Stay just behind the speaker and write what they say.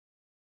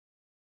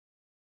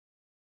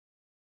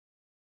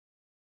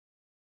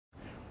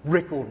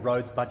Record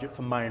roads budget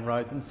for main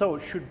roads, and so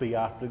it should be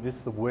after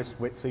this, the worst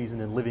wet season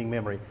in living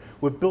memory.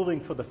 We're building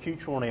for the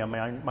future on our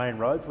main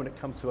roads when it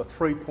comes to a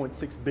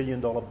 $3.6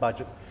 billion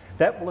budget.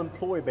 That will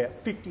employ about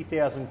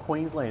 50,000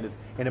 Queenslanders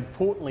and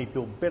importantly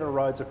build better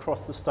roads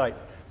across the state.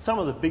 Some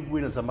of the big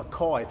winners are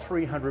Mackay,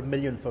 $300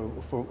 million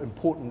for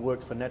important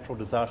works for natural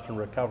disaster and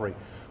recovery.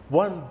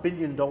 $1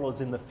 billion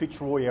in the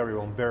Fitzroy area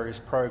on various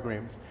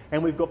programs,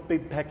 and we've got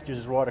big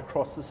packages right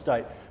across the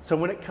state. So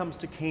when it comes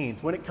to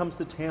Cairns, when it comes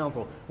to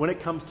Townsville, when it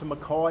comes to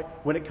Mackay,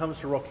 when it comes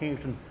to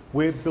Rockhampton,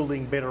 we're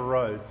building better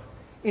roads.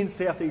 In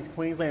southeast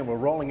Queensland, we're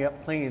rolling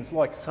out plans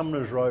like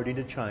Sumners Road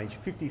Interchange,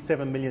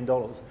 $57 million.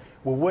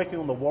 We're working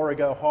on the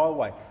Warrego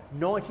Highway,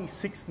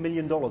 $96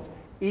 million.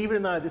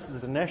 Even though this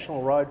is a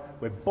national road,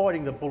 we're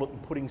biting the bullet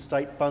and putting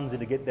state funds in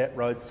to get that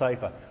road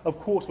safer. Of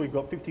course, we've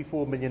got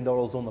 $54 million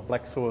on the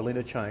Black Soil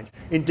Interchange.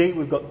 Indeed,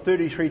 we've got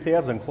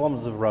 33,000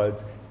 kilometres of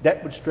roads.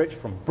 That would stretch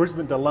from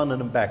Brisbane to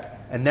London and back,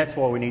 and that's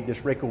why we need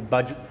this record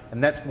budget,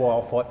 and that's why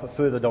I'll fight for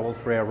further dollars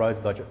for our roads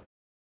budget.